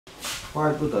怪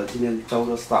不得今天粥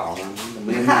都少了，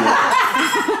没有米。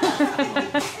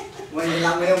我已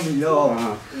经没有米了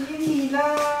啊。没米了。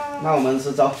那我们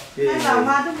吃粥。那老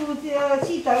妈就不去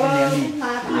走了，拿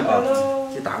米了。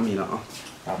去打米了啊！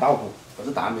打稻谷，不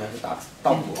是打米，是打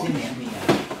稻谷。是碾米啊。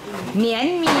碾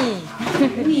米。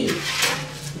米。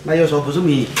那又说不是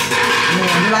米。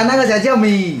碾出来那个才叫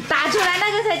米。打出来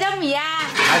那个才叫米啊！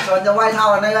还穿着外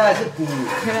套的那个是谷。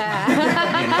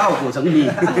碾稻谷成米。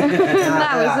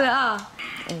那不是啊。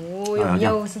哦，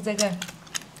又是这个。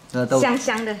香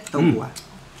香的豆腐啊。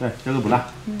对，这个不辣。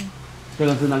这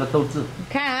个是那个豆豉。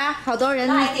看啊，好多人，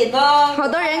辣一点哦。好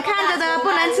多人看着的，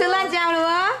不能吃辣椒了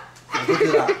哦。我不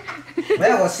知道。没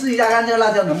有，我试一下看这个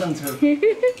辣椒能不能吃。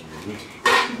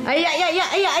哎呀呀呀！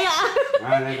哎呀哎呀！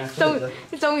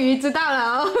终于知道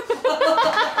了哦。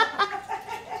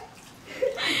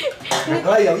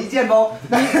我有意见不？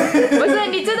不是，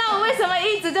你知道我为什么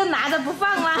一直就拿着不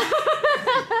放吗？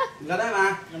你来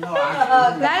吗？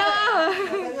来了。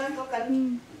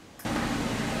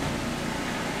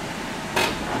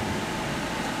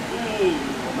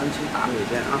我们去打米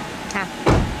先啊。好。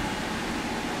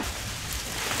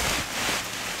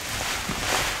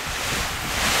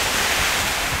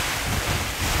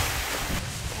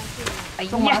哎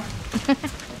呀！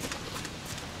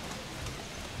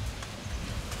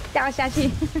掉下去。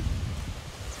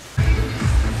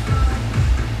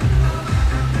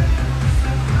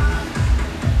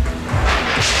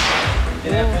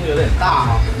今天风有点大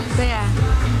哈。对呀。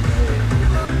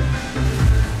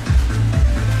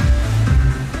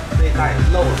这一袋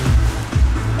漏了，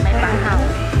没绑好。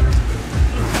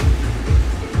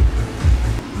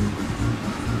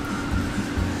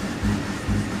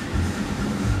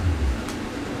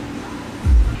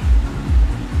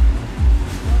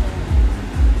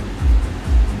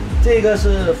这个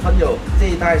是分有，这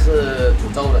一袋是煮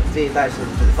粥的，这一袋是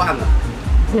煮饭的。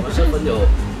我们是分有，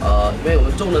因为我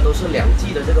们种的都是2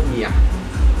季的这个米啊，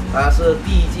它是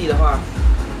第1季的话，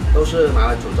都是拿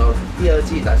来煮粥的，第2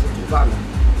季才是煮饭的，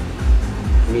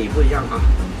米不一样啊。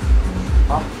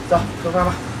好，走，吃饭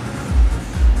吧。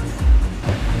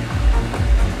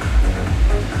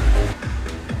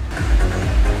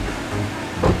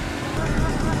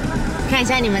看一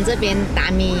下你们这边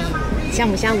打米像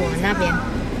不像我们那边？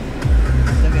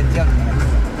这边叫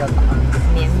打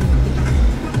碾米。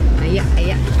哎呀哎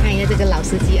呀，看一下这个老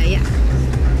司机，哎呀。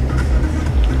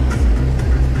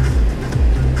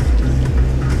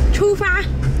出发。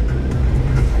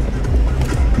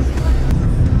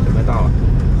准备到了。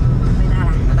准备到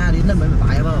了。那你那门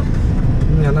摆不？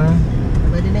有呢。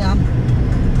没得那样。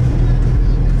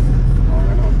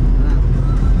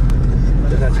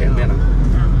就在前面了。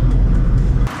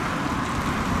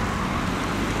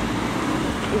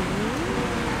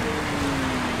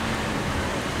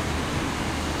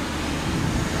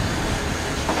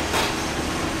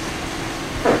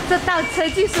这倒车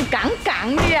技术杠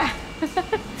杠的呀！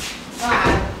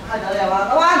太得了啊，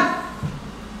老板！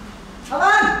老板！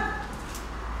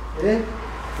哎，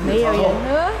没有人了，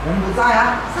人不在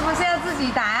啊？是不是要自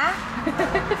己打？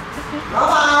老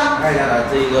板！看一下它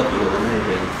这个比我们那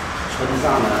边村上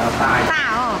的要大一点。大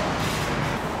哦！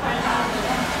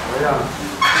这样，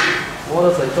摸着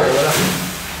水走了。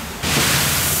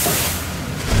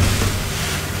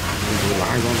你拿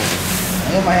一个吗？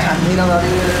哎呀妈呀，你那个这个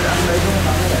没用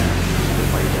哪个人？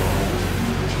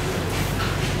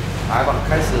来吧，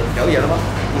开始表演了吧。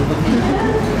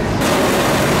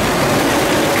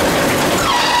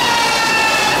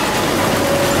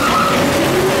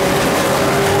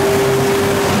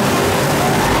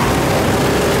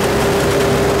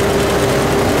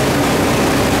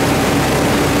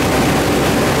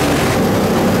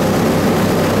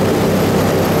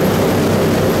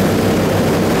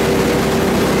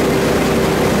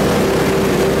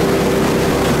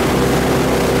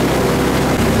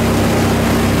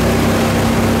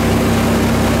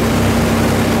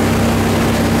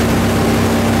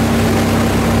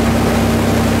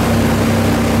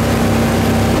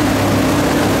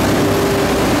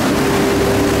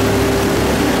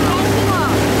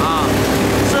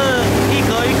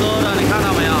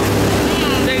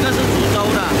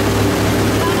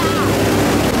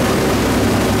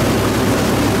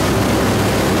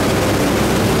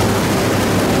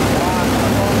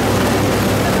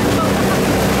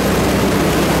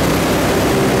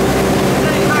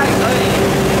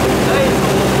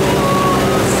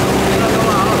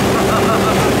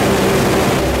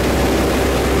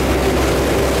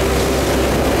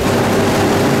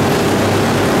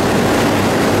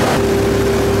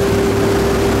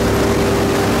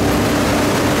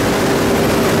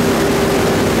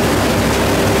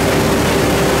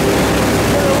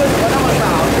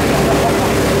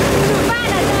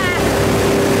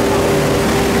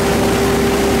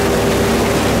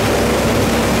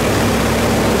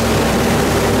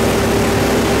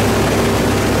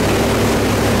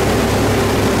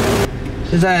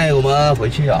在我们回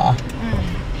去了啊。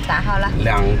打好了。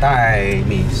2袋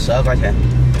米12块钱，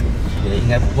也应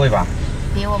该不贵吧？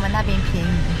比我们那边便宜。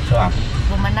是吧？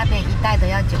我们那边1袋都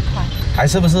要9块。还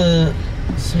是不是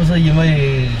因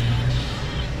为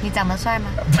你长得帅吗？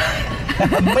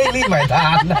魅力买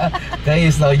单的，可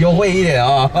以少优惠一点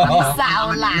哦。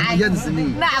少来，认识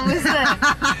你，那不是，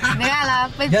你看了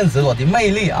被认识我的魅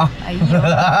力啊！哎呦，真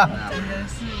的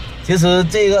是。其实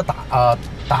这个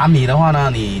打米的话呢，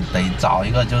你得找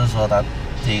一个就是说它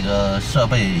这个设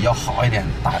备要好一点，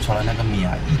打出来那个米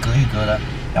啊一格一格的，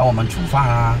然后我们煮饭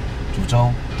啊、煮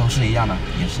粥都是一样的，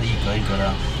也是一格一格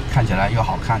的，看起来又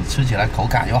好看，吃起来口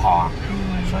感又好啊。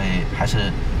所以还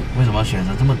是为什么选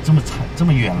择这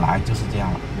么远来就是这样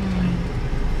了。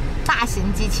大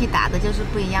型机器打的就是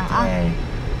不一样啊。对，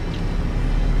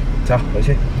走回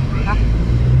去。好。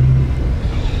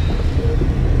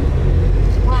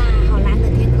哇，好蓝的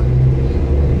天空。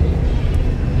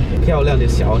漂亮的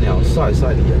小鸟，帅帅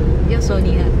的人。又说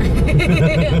你了，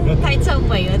太臭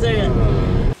美了这人。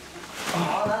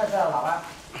好，那个老板，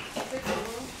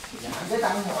这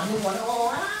当我的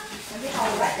哦，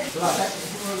知道在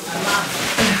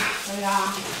对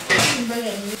呀，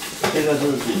这个是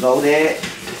煮粥的，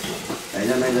等一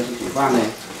下那个是煮饭的，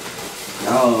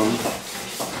然后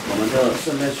我们就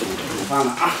顺便煮饭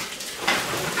了啊。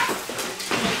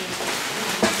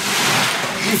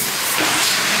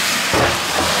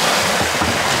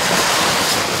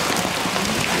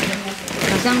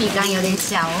好像米缸有点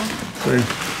小哦。对。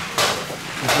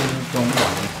这是中碗。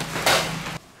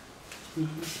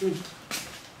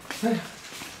哎，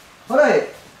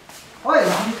喂，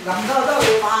能到这里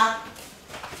吗？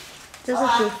这是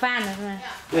煮饭的是吗？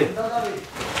对。到这里。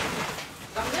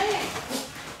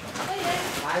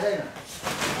来这个。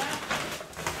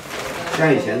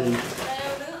像以前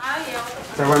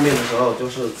在外面的时候，就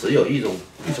是只有一种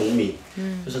米，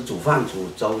就是煮饭煮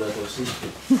粥的都是。所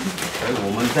以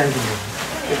我们在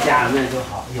家里面就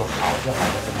好就好了。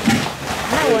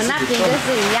那我那边就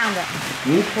是一样的。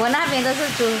我那边都是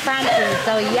煮饭煮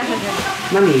粥一样的。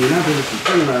那你那边只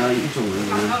种了一种人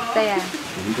呢？对呀。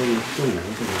我们种2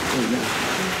种不一样。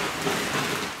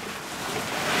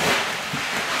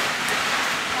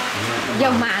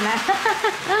又满了。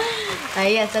哎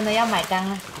呀，真的要买缸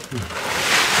了。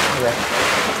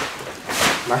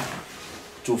来，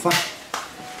煮饭。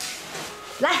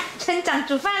来，村长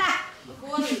煮饭啦。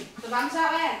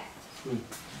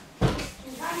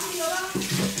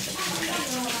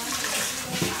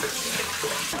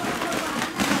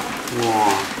哇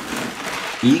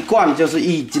，1罐就是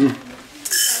1斤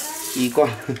，1罐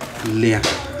2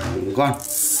罐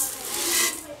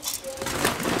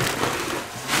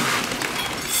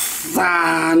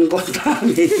，3罐大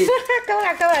米。够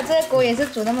了，这个锅也是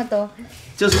煮那么多。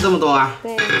就是这么多啊？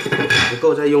对。不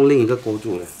够再用另一个锅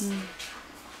煮了。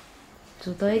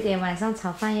煮多一点，晚上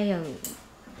炒饭又有。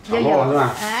炒肉是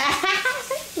吧？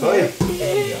可以。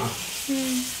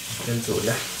先煮一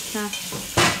下。先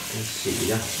洗一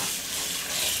下。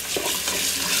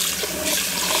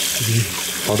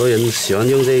好多人喜欢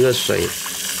用这个水，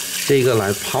这个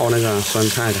来泡那个酸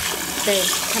菜的。对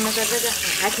他们说这个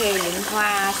还可以淋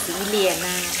花、洗脸呐。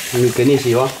你给你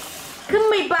洗吗？很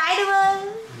美白的吗？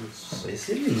谁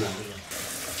是你啊？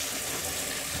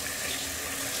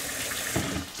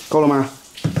够了吗？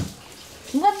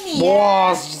问你。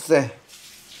哇塞！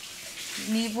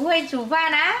你不会煮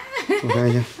饭啊？我看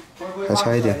一下，还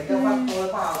差一点。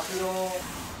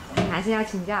还是要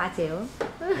请教阿姐哦。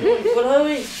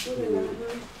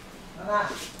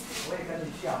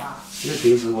因为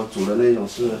平时我煮的那种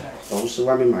都是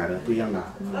外面买的，不一样的。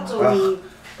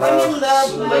外面的吃的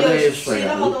那水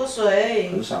那么多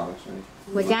水，很少的水。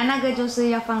我家那个就是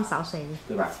要放少水的，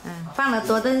对吧？放的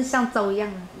多，但是像粥一样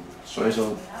的。所以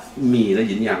说，米的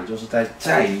营养就是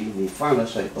在于你放的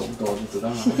水多不多就知道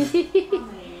了。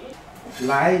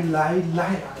来。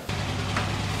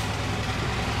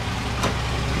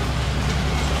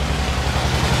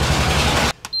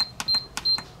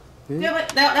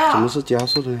怎么是加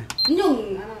速的呢？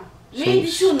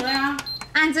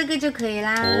按这个就可以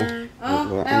啦。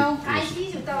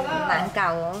难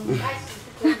搞哦。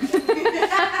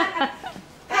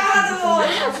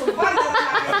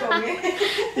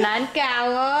难搞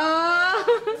哦。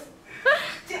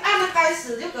就按着开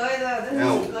始就可以了。然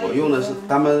后我用的是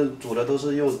他们煮的都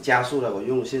是用加速的，我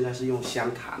现在是用香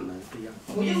糖的，不一样。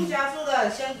不用加速的，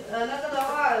那个的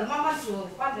话慢慢煮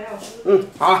饭才好吃。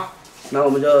好了，那我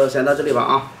们就先到这里吧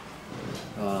啊。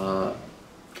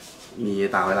米也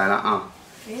打回来了啊，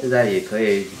现在也可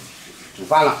以煮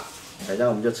饭了。等下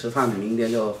我们就吃饭，明天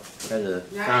就开始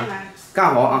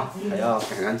干活啊，还要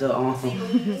赶这啊。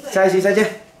下一期再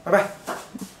见，拜拜。